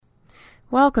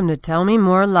Welcome to Tell Me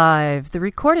More Live, the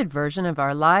recorded version of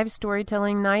our live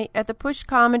storytelling night at the Push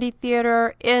Comedy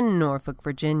Theater in Norfolk,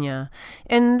 Virginia.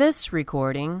 In this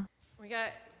recording,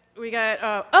 we got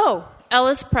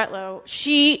Ellis Pretlow.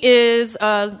 She is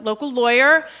a local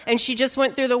lawyer, and she just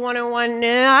went through the 101.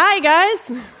 Hi,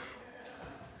 guys.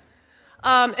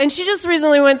 And she just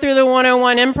recently went through the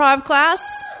 101 improv class.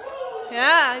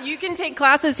 Yeah, you can take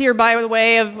classes here by the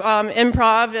way of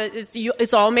improv.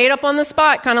 It's all made up on the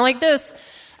spot, kind of like this.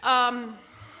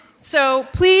 So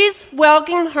please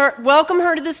welcome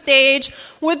her to the stage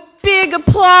with big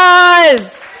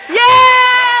applause. Yeah!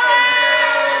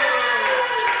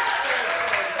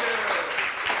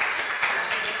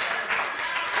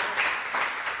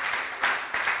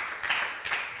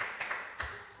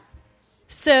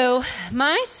 So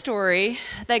my story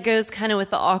that goes kind of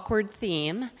with the awkward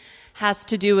theme has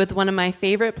to do with one of my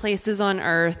favorite places on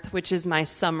earth, which is my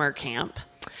summer camp.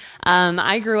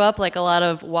 I grew up like a lot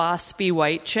of waspy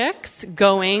white chicks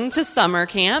going to summer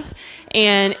camp,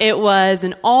 and it was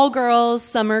an all-girls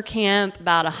summer camp,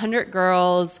 about 100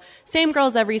 girls, same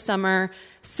girls every summer,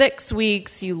 6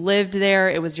 weeks, you lived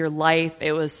there, it was your life,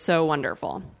 it was so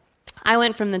wonderful. I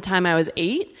went from the time I was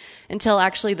 8 until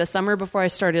actually the summer before I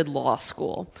started law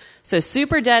school. So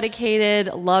super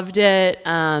dedicated, loved it.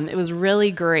 It was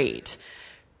really great.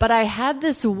 But I had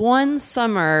this one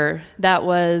summer that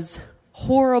was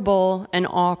horrible and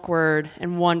awkward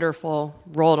and wonderful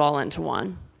rolled all into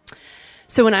one.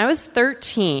 So when I was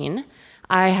 13,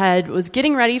 I was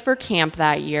getting ready for camp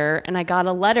that year, and I got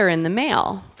a letter in the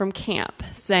mail from camp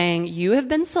saying, "You have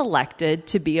been selected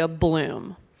to be a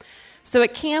Bloom." So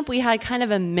at camp, we had kind of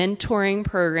a mentoring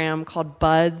program called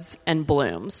Buds and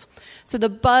Blooms. So the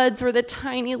Buds were the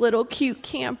tiny little cute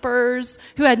campers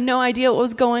who had no idea what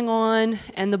was going on,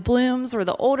 and the Blooms were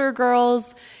the older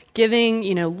girls giving,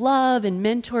 love and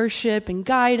mentorship and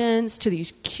guidance to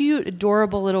these cute,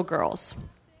 adorable little girls.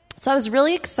 So I was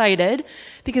really excited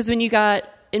because when you got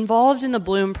involved in the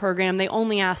Bloom program, they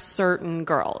only asked certain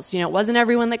girls. It wasn't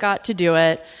everyone that got to do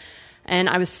it. And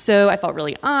I felt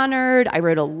really honored. I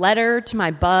wrote a letter to my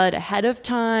bud ahead of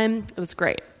time. It was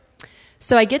great.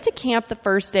 So I get to camp the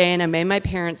first day, and I made my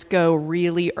parents go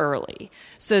really early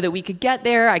so that we could get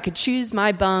there. I could choose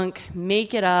my bunk,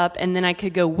 make it up, and then I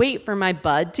could go wait for my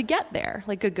bud to get there,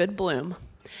 like a good Bloom.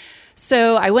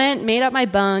 So I went, made up my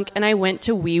bunk, and I went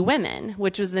to Wee Women,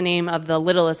 which was the name of the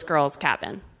littlest girl's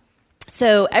cabin.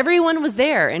 So everyone was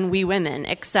there in Wee Women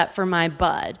except for my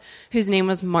bud, whose name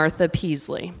was Martha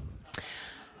Peasley.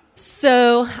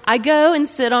 So I go and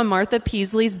sit on Martha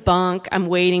Peasley's bunk. I'm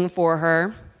waiting for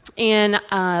her. And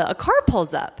a car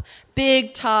pulls up.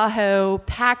 Big Tahoe,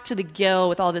 packed to the gill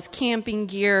with all this camping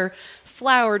gear,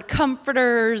 flowered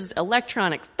comforters,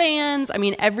 electronic fans.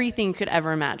 Everything you could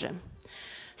ever imagine.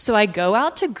 So I go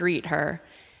out to greet her,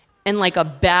 and like a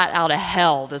bat out of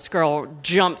hell, this girl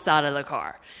jumps out of the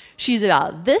car. She's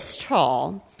about this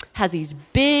tall, has these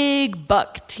big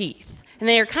buck teeth, and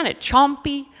they are kind of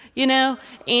chompy.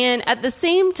 And at the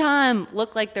same time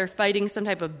look like they're fighting some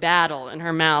type of battle in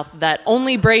her mouth that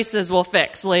only braces will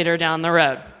fix later down the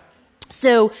road.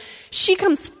 So she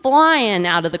comes flying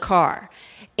out of the car,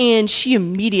 and she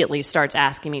immediately starts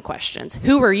asking me questions.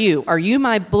 Who are you? Are you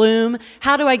my Bloom?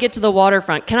 How do I get to the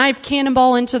waterfront? Can I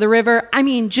cannonball into the river?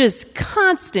 Just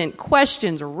constant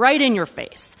questions right in your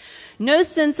face. No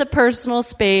sense of personal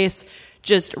space,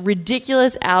 just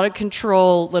ridiculous, out of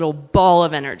control little ball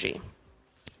of energy.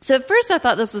 So at first I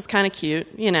thought this was kind of cute.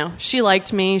 She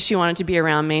liked me. She wanted to be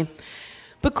around me.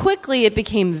 But quickly it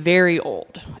became very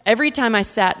old. Every time I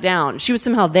sat down, she was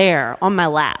somehow there on my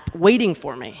lap, waiting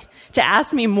for me to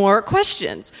ask me more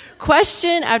questions.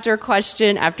 Question after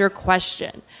question after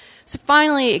question. So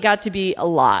finally it got to be a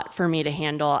lot for me to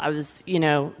handle. I was,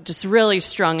 just really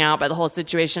strung out by the whole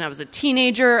situation. I was a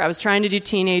teenager. I was trying to do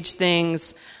teenage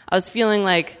things. I was feeling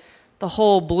like the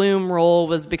whole Bloom role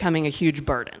was becoming a huge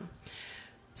burden.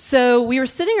 So we were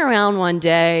sitting around one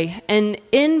day, and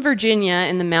in Virginia,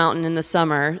 in the mountain in the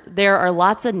summer, there are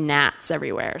lots of gnats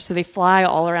everywhere. So they fly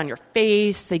all around your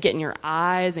face, they get in your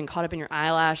eyes and caught up in your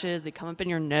eyelashes, they come up in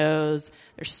your nose.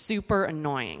 They're super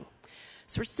annoying.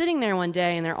 So we're sitting there one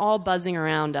day, and they're all buzzing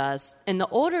around us, and the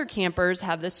older campers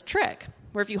have this trick,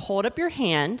 where if you hold up your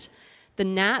hand, the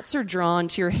gnats are drawn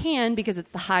to your hand because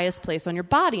it's the highest place on your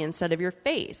body instead of your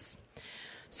face.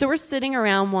 So we're sitting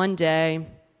around one day,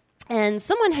 and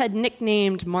someone had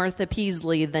nicknamed Martha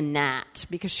Peasley the Gnat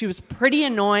because she was pretty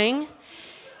annoying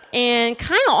and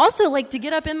kind of also liked to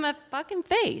get up in my fucking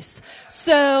face.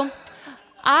 So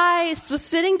I was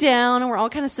sitting down, and we're all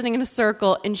kind of sitting in a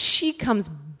circle, and she comes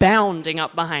bounding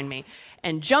up behind me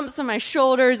and jumps on my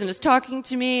shoulders and is talking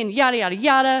to me and yada, yada,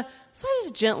 yada. So I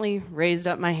just gently raised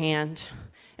up my hand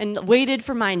and waited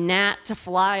for my gnat to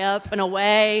fly up and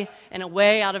away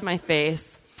out of my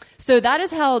face. So that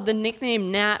is how the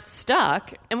nickname Nat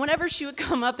stuck. And whenever she would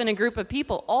come up in a group of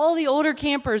people, all the older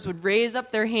campers would raise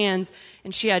up their hands,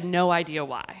 and she had no idea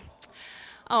why.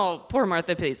 Oh, poor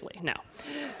Martha Peaslee. No.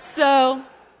 So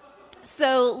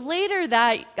later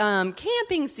that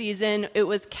camping season, it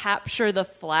was Capture the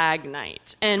Flag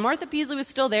night. And Martha Peaslee was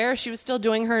still there. She was still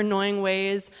doing her annoying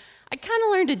ways. I kind of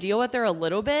learned to deal with her a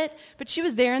little bit, but she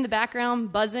was there in the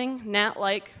background, buzzing,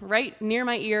 gnat-like, right near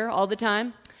my ear all the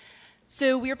time.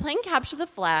 So we were playing Capture the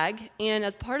Flag, and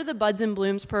as part of the Buds and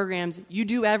Blooms programs, you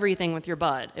do everything with your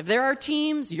bud. If there are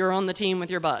teams, you're on the team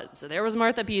with your bud. So there was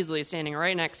Martha Peaslee standing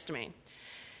right next to me.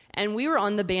 And we were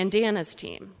on the bandanas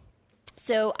team.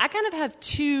 So I kind of have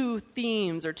two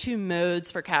themes or two modes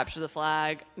for Capture the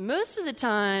Flag. Most of the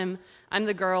time, I'm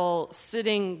the girl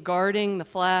sitting, guarding the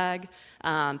flag,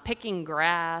 picking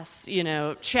grass,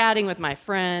 chatting with my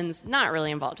friends, not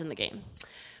really involved in the game.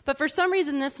 But for some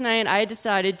reason this night, I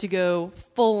decided to go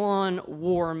full-on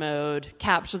war mode,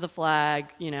 capture the flag,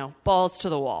 balls to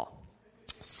the wall.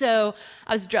 So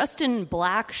I was dressed in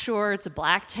black shorts, a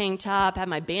black tank top, had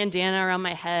my bandana around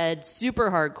my head, super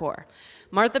hardcore.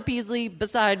 Martha Peaslee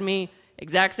beside me,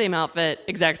 exact same outfit,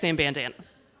 exact same bandana.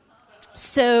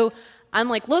 So I'm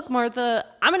like, look, Martha,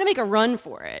 I'm going to make a run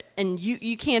for it. And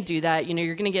you can't do that.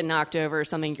 You're going to get knocked over or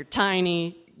something. You're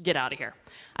tiny. Get out of here.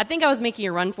 I think I was making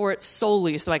a run for it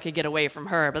solely so I could get away from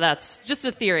her, but that's just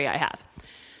a theory I have.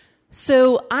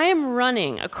 So I am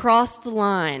running across the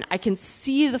line. I can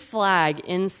see the flag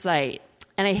in sight,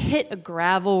 and I hit a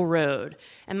gravel road,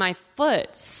 and my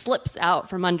foot slips out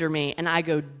from under me, and I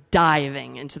go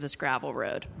diving into this gravel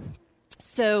road.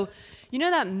 So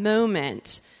that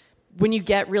moment when you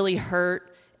get really hurt,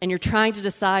 and you're trying to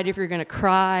decide if you're going to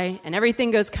cry, and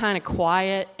everything goes kind of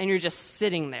quiet, and you're just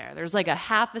sitting there. There's like a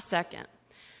half a second.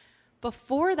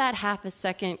 Before that half a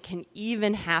second can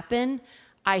even happen,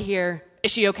 I hear,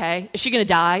 is she okay? Is she going to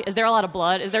die? Is there a lot of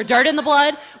blood? Is there dirt in the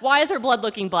blood? Why is her blood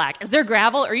looking black? Is there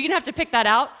gravel? Are you going to have to pick that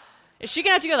out? Is she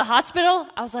going to have to go to the hospital?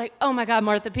 I was like, oh my God,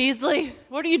 Martha Peaslee,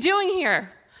 what are you doing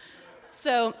here?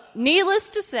 So needless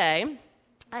to say,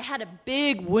 I had a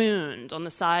big wound on the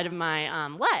side of my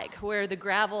leg where the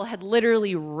gravel had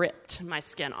literally ripped my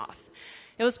skin off.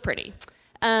 It was pretty.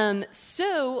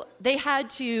 So they had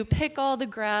to pick all the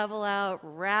gravel out,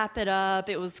 wrap it up.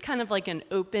 It was kind of like an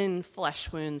open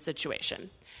flesh wound situation.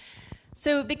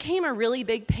 So it became a really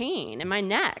big pain in my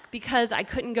neck because I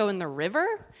couldn't go in the river,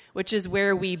 which is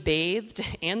where we bathed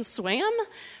and swam.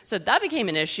 So that became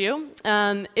an issue.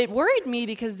 It worried me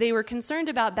because they were concerned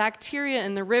about bacteria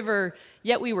in the river,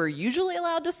 yet we were usually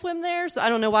allowed to swim there. So I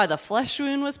don't know why the flesh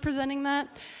wound was presenting that.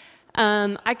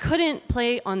 I couldn't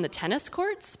play on the tennis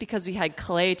courts because we had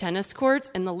clay tennis courts,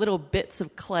 and the little bits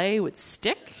of clay would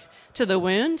stick to the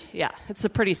wound. Yeah, it's a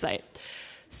pretty sight.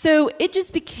 So it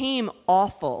just became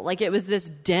awful. Like it was this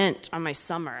dent on my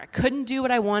summer. I couldn't do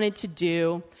what I wanted to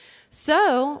do.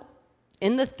 So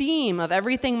in the theme of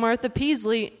everything Martha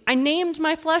Peaslee, I named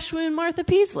my flesh wound Martha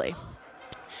Peaslee.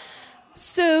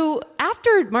 So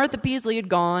after Martha Peaslee had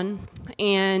gone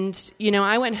and,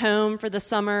 I went home for the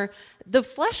summer, the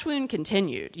flesh wound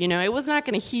continued. It was not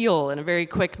going to heal in a very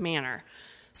quick manner.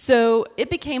 So it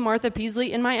became Martha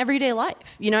Peaslee in my everyday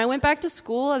life. I went back to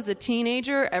school as a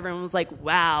teenager. Everyone was like,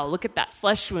 wow, look at that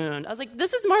flesh wound. I was like,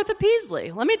 this is Martha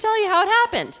Peaslee. Let me tell you how it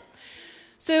happened.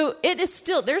 So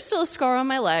there's still a scar on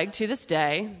my leg to this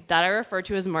day that I refer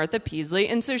to as Martha Peaslee.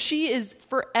 And so she is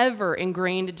forever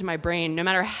ingrained into my brain, no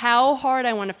matter how hard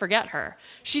I want to forget her.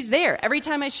 She's there. Every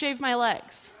time I shave my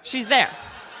legs, she's there.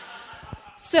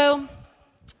 So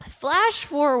flash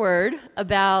forward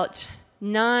about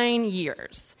 9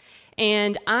 years,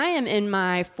 and I am in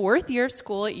my 4th year of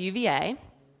school at UVA,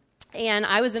 and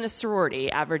I was in a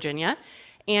sorority at Virginia,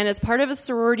 and as part of a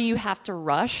sorority, you have to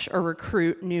rush or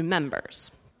recruit new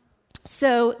members.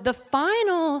 So the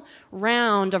final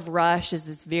round of rush is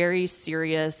this very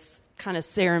serious kind of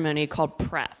ceremony called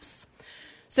prefs.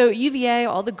 So at UVA,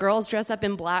 all the girls dress up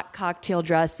in black cocktail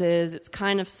dresses. It's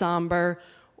kind of somber.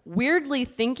 Weirdly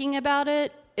thinking about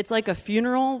it, it's like a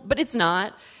funeral, but it's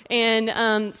not. And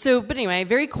but anyway,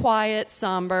 very quiet,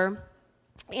 somber.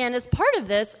 And as part of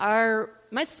this, I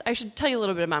should tell you a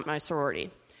little bit about my sorority.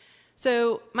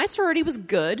 So my sorority was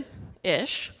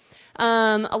good-ish.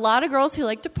 A lot of girls who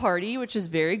like to party, which is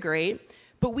very great.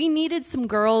 But we needed some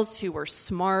girls who were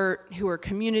smart, who were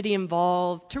community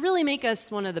involved, to really make us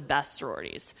one of the best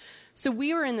sororities. So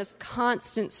we were in this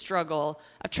constant struggle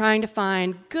of trying to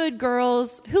find good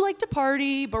girls who like to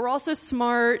party, but were also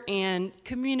smart and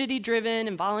community-driven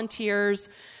and volunteers.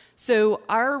 So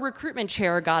our recruitment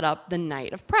chair got up the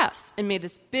night of press and made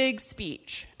this big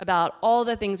speech about all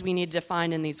the things we needed to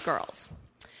find in these girls.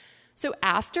 So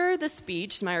after the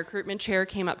speech, my recruitment chair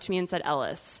came up to me and said,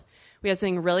 Ellis, we have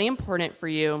something really important for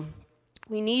you.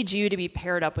 We need you to be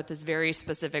paired up with this very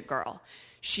specific girl.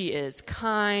 She is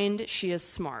kind, she is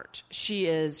smart, she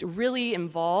is really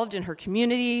involved in her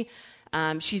community,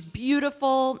 she's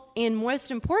beautiful, and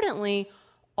most importantly,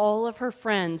 all of her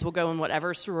friends will go in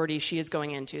whatever sorority she is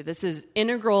going into. This is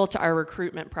integral to our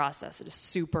recruitment process. It is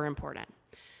super important.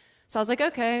 So I was like,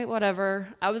 okay, whatever.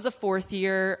 I was a fourth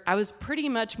year. I was pretty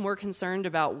much more concerned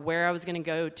about where I was going to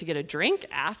go to get a drink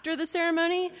after the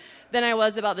ceremony than I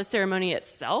was about the ceremony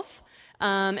itself.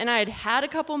 And I had a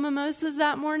couple mimosas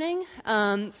that morning.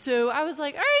 So I was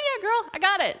like, all right, yeah, girl, I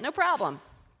got it. No problem.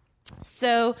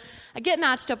 So I get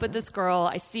matched up with this girl.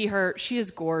 I see her. She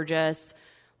is gorgeous.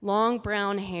 Long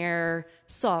brown hair,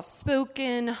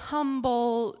 soft-spoken,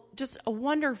 humble, just a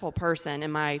wonderful person in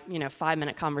my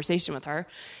 5-minute conversation with her.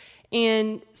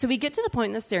 And so we get to the point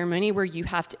in the ceremony where you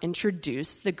have to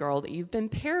introduce the girl that you've been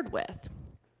paired with.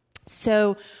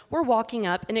 So we're walking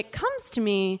up, and it comes to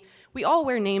me, we all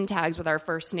wear name tags with our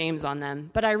first names on them,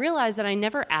 but I realized that I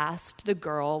never asked the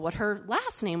girl what her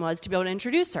last name was to be able to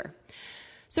introduce her.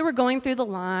 So we're going through the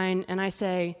line, and I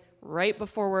say, right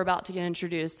before we're about to get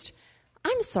introduced,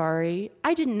 I'm sorry,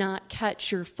 I did not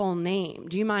catch your full name.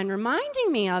 Do you mind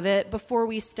reminding me of it before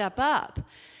we step up?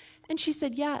 And she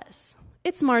said, yes,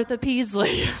 it's Martha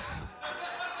Peasley.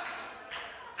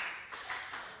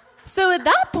 So at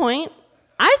that point,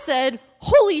 I said,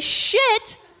 holy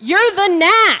shit, you're the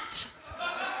Nat.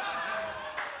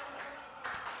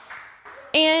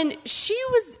 And she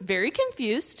was very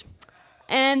confused.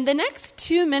 And the next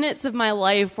 2 minutes of my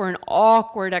life were an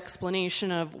awkward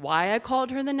explanation of why I called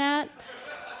her the Nat,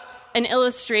 an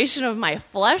illustration of my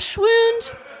flesh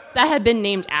wound that had been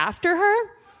named after her.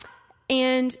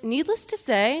 And needless to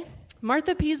say,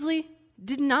 Martha Peasley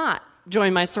did not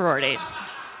join my sorority.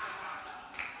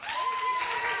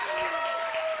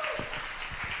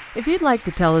 If you'd like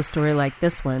to tell a story like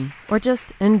this one, or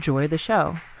just enjoy the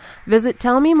show, visit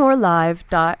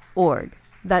tellmemorelive.org.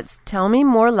 That's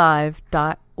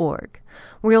tellmemorelive.org,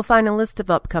 where you'll find a list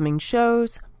of upcoming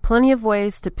shows, plenty of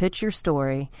ways to pitch your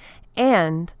story,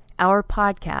 and our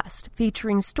podcast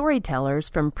featuring storytellers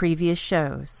from previous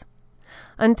shows.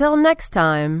 Until next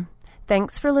time,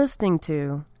 thanks for listening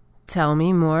to Tell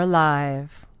Me More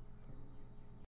Live.